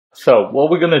So what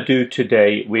we're going to do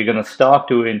today, we're going to start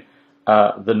doing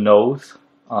the nose,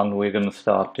 and we're going to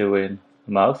start doing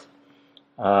the mouth.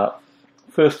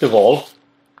 First of all,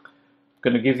 I'm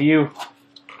going to give you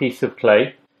a piece of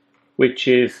clay which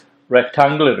is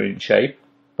rectangular in shape,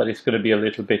 but it's going to be a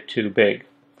little bit too big.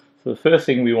 So the first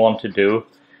thing we want to do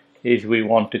is we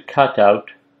want to cut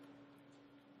out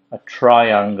a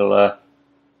triangular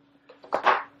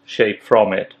shape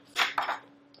from it.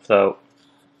 So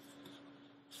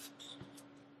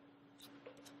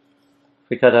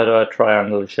we cut out our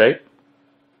triangular shape.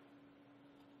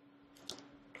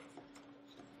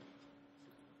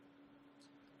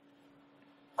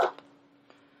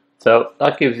 So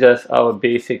that gives us our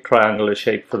basic triangular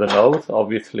shape for the nose.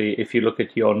 Obviously, if you look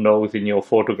at your nose in your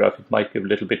photograph, it might be a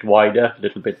little bit wider, a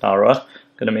little bit narrower.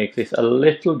 I'm going to make this a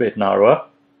little bit narrower.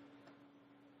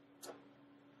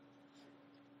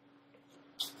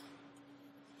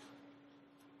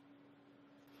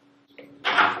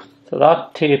 So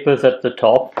that tapers at the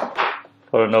top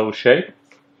for a nose shape,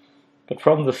 but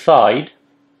from the side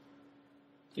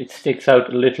it sticks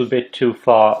out a little bit too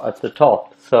far at the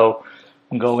top. So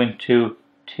I'm going to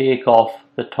take off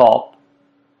the top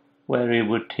where it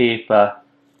would taper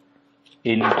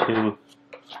into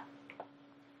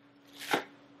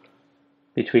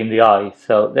between the eyes.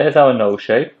 So there's our nose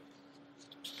shape.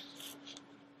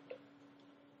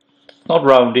 Not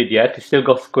rounded yet, it's still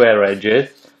got square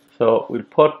edges. So we'll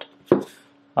put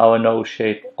our nose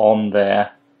shape on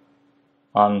there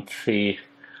and see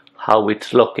how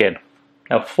it's looking.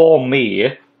 Now for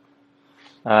me,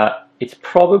 it's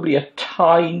probably a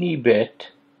tiny bit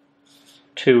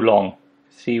too long.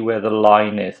 See where the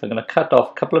line is. I'm going to cut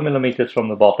off a couple of millimeters from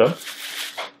the bottom.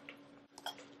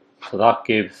 So that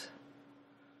gives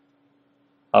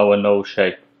our nose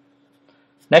shape.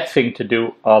 Next thing to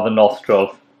do are the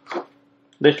nostrils.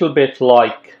 Little bit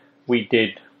like we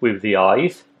did with the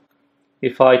eyes.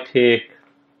 If I take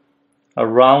a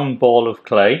round ball of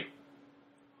clay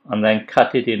and then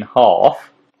cut it in half,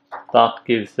 that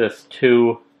gives us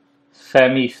two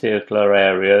semicircular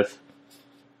areas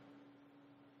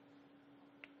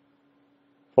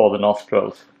for the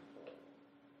nostrils.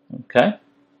 Okay.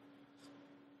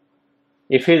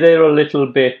 If they're a little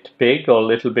bit big or a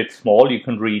little bit small, you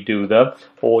can redo them,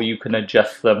 or you can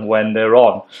adjust them when they're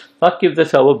on. That gives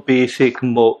us our basic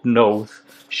nose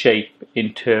shape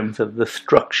in terms of the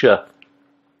structure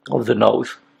of the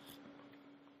nose.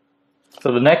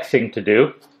 So the next thing to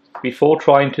do, before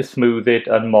trying to smooth it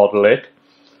and model it,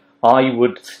 I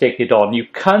would stick it on. You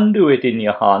can do it in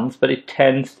your hands, but it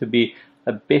tends to be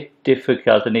a bit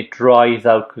difficult and it dries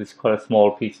out because it's quite a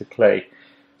small piece of clay.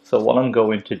 So what I'm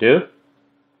going to do,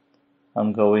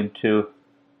 I'm going to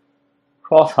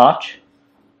cross hatch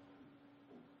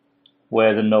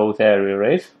where the nose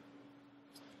area is.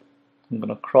 I'm going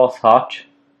to cross hatch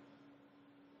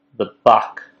the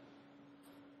back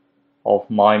of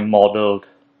my modelled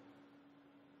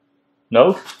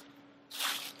nose,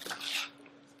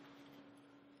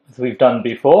 as we've done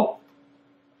before.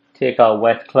 Take our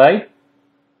wet clay,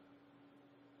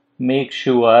 make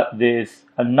sure there's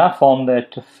enough on there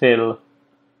to fill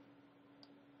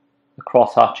the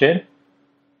cross hatching,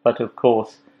 but of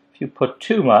course if you put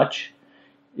too much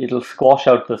it'll squash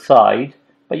out the side,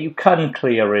 but you can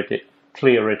clear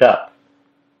it up.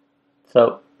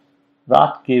 So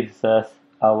that gives us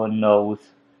our nose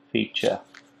feature.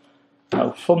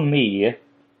 Now for me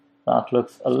that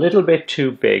looks a little bit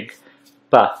too big,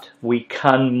 but we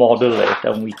can model it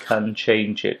and we can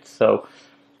change it. So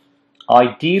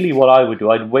ideally what I would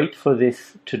do, I'd wait for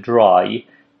this to dry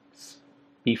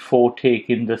before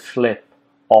taking the slip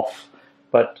off,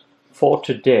 but for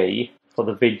today, for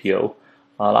the video,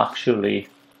 I'll actually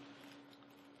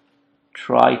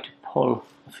try to pull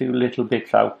a few little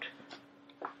bits out.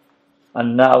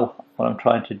 And now what I'm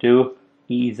trying to do,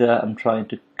 either I'm trying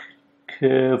to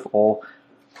curve or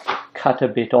cut a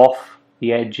bit off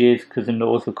the edges, because the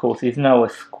nose of course is now a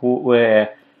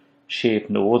square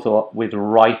shaped nose or with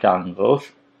right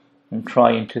angles. I'm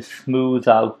trying to smooth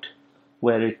out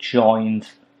where it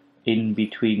joins in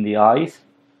between the eyes.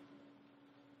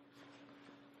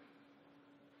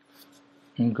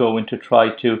 I'm going to try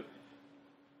to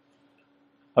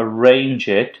arrange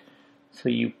it so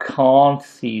you can't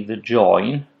see the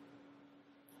join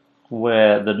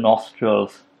where the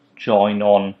nostrils join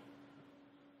on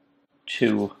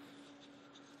to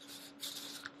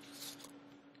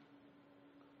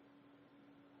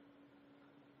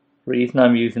the reason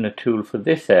I'm using a tool for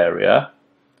this area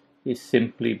is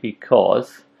simply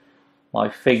because my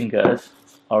fingers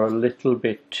are a little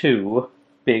bit too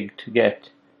big to get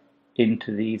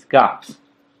into these gaps.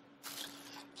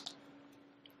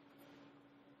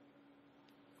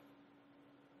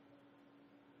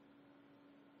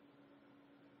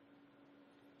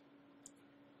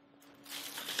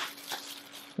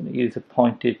 going to use a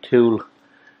pointed tool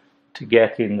to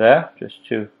get in there, just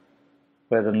to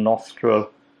where the nostril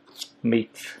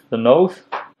meets the nose.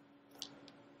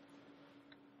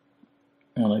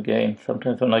 And again,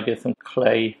 sometimes when I get some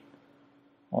clay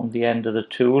on the end of the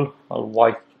tool, I'll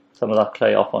wipe some of that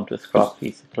clay off onto a scrap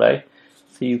piece of clay.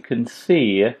 So you can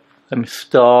see I'm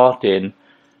starting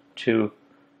to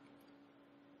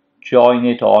join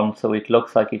it on so it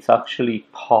looks like it's actually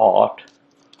part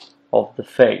of the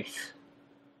face.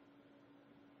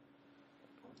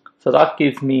 So that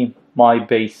gives me my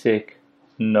basic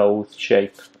nose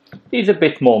shape. Needs a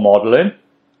bit more modelling.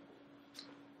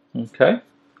 Okay,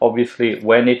 obviously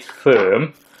when it's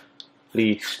firmly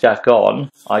stuck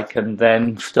on, I can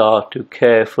then start to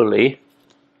carefully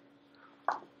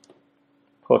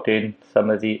put in some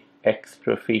of the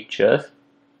extra features.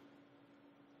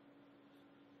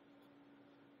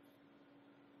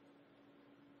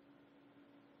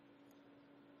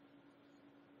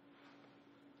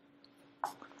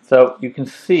 So you can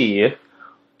see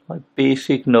my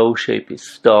basic nose shape is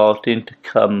starting to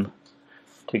come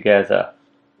together.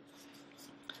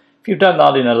 If you've done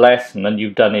that in a lesson and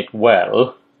you've done it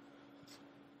well,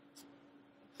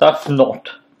 that's not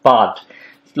bad.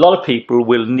 A lot of people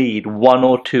will need 1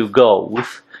 or 2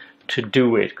 goes to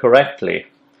do it correctly.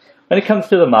 When it comes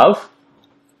to the mouth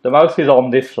is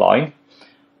on this line.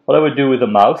 What I would do with the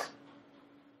mouth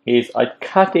is I'd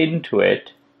cut into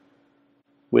it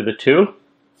with a tool.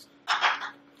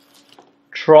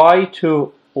 Try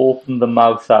to open the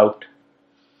mouth out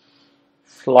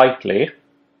slightly,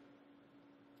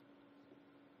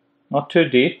 not too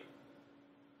deep.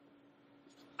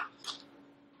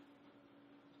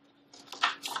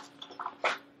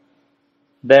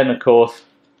 Then of course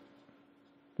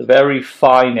the very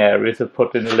fine areas of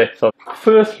putting the lips on.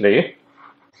 Firstly,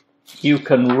 you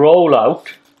can roll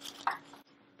out a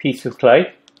piece of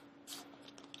clay.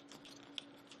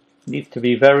 It needs to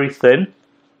be very thin.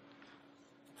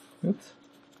 Oops.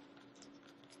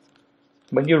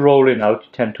 When you're rolling out,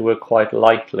 you tend to work quite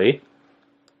lightly.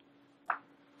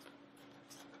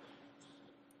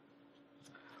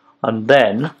 And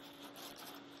then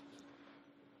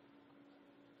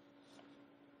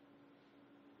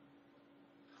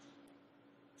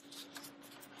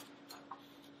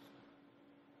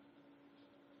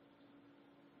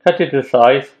cut it to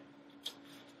size.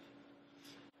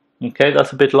 Okay,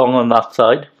 that's a bit long on that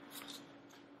side.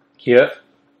 Here.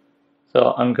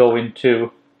 So I'm going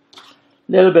to a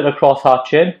little bit of cross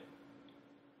hatching,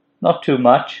 not too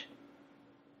much.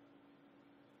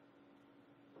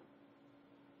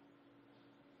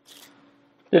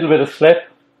 Little bit of slip.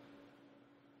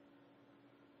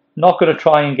 Not going to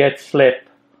try and get slip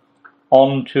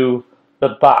onto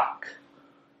the back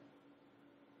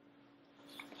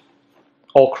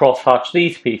or cross hatch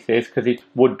these pieces because it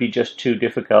would be just too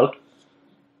difficult.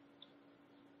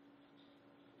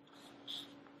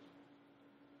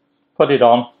 Put it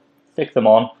on, stick them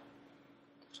on,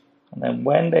 and then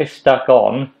when they're stuck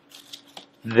on,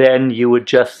 then you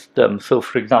adjust them. So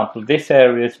for example, this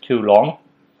area is too long.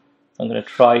 I'm going to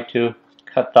try to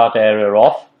cut that area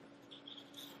off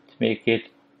to make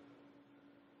it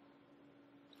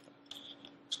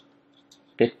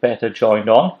a bit better joined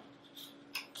on.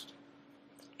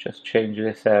 Just change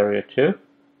this area too.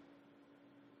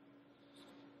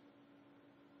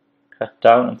 Cut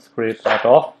down and scrape that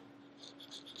off.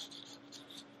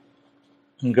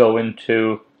 And go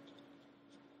into,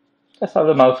 let's have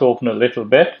the mouth open a little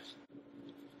bit.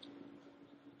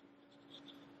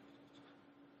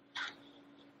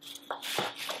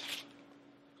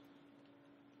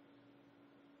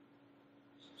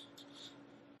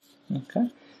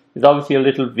 Okay, there's obviously a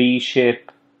little V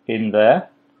shape in there,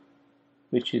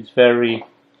 which is very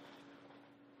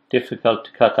difficult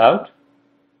to cut out.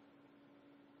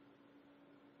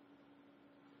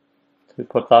 So we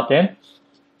put that in.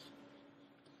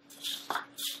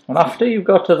 And after you've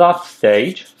got to that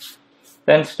stage,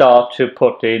 then start to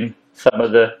put in some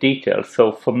of the details.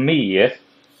 So for me,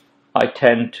 I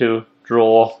tend to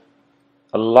draw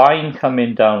a line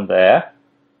coming down there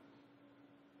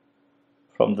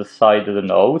from the side of the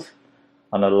nose,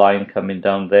 and a line coming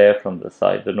down there from the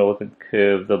side of the nose, and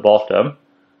curve the bottom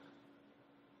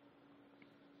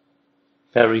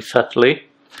very subtly.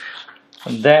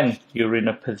 And then you're in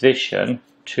a position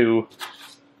to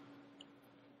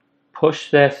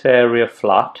push this area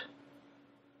flat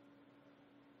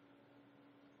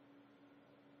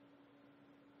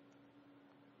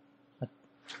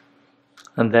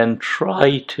and then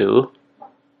try to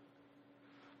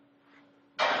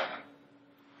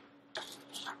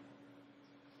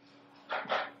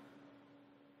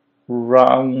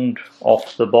round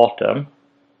off the bottom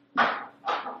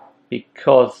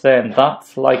because then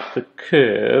that's like the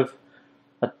curve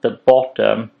at the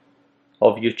bottom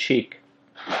of your cheek.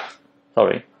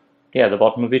 Sorry, yeah, the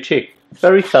bottom of your cheek. It's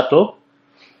very subtle.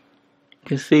 You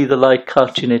can see the light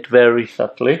catching it very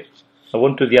subtly. I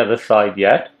won't do the other side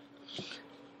yet.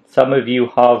 Some of you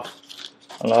have,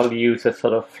 and I'll use a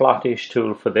sort of flattish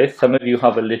tool for this, some of you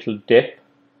have a little dip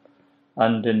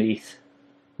underneath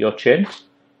your chin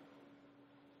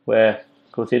where it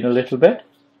goes in a little bit.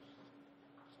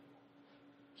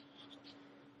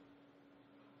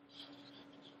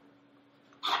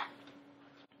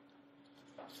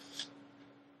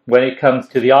 When it comes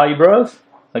to the eyebrows,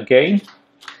 again,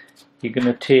 you're going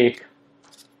to take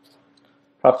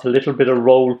perhaps a little bit of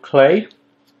rolled clay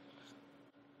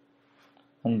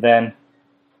and then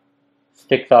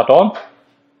stick that on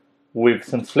with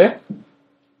some slip.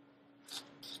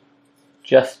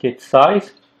 Just its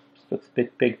size, looks a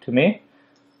bit big to me.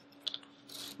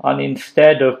 And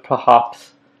instead of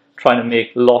perhaps trying to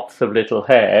make lots of little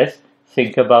hairs,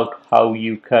 think about how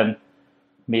you can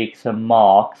make some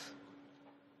marks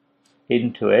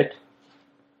into it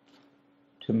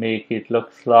to make it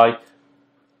look like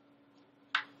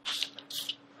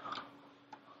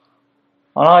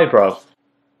an eyebrow.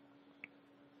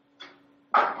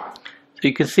 So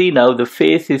you can see now the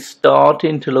face is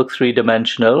starting to look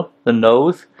three-dimensional. The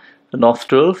nose, the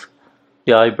nostrils,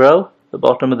 the eyebrow, the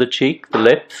bottom of the cheek, the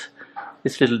lips,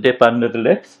 this little dip under the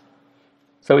lips.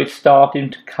 So it's starting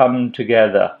to come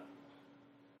together.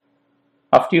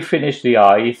 After you finish the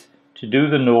eyes, to do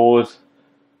the nose,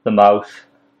 the mouth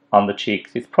and the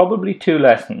cheeks, it's probably 2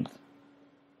 lessons.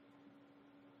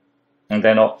 And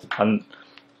then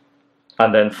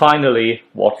finally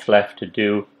what's left to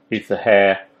do is the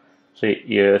hair, the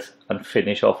ears, and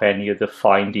finish off any of the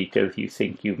fine details you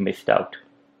think you've missed out.